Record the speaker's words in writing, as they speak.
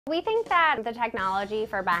We think that the technology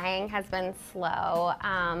for buying has been slow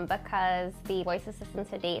because the voice assistants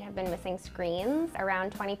to date have been missing screens.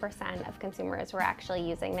 Around 20% of consumers were actually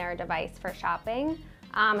using their device for shopping,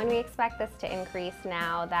 and we expect this to increase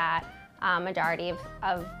now that majority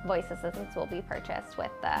of voice assistants will be purchased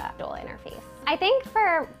with the dual interface. I think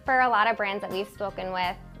for a lot of brands that we've spoken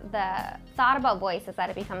with, the thought about voice is that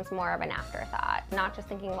it becomes more of an afterthought, not just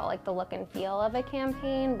thinking about like the look and feel of a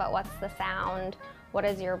campaign, but what's the sound, what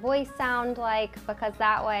does your voice sound like, because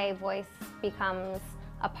that way voice becomes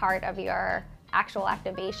a part of your actual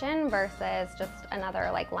activation versus just another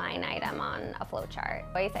like line item on a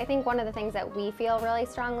flowchart. Voice, I think one of the things that we feel really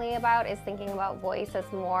strongly about is thinking about voice as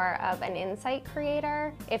more of an insight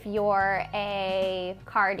creator. If you're a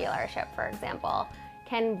car dealership, for example,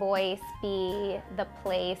 can voice be the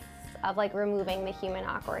place of like removing the human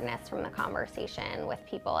awkwardness from the conversation with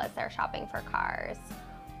people as they're shopping for cars?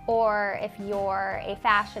 Or if you're a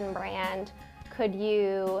fashion brand, could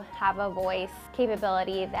you have a voice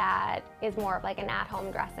capability that is more of like an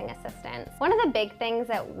at-home dressing assistant? One of the big things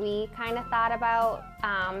that we kind of thought about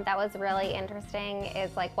that was really interesting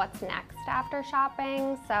is like what's next after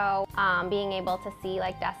shopping. So being able to see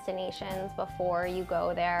like destinations before you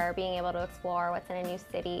go there, being able to explore what's in a new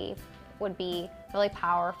city would be really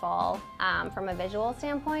powerful from a visual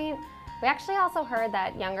standpoint. We actually also heard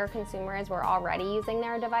that younger consumers were already using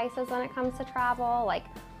their devices when it comes to travel, like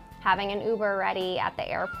having an Uber ready at the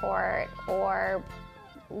airport or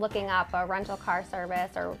looking up a rental car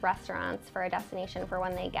service or restaurants for a destination for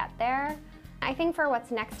when they get there. I think for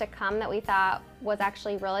what's next to come that we thought was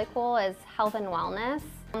actually really cool is health and wellness.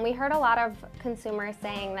 We heard a lot of consumers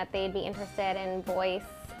saying that they'd be interested in voice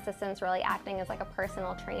assistants really acting as like a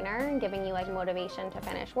personal trainer and giving you like motivation to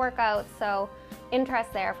finish workouts. So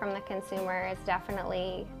interest there from the consumer is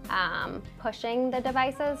definitely pushing the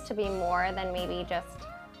devices to be more than maybe just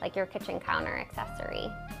like your kitchen counter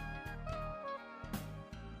accessory.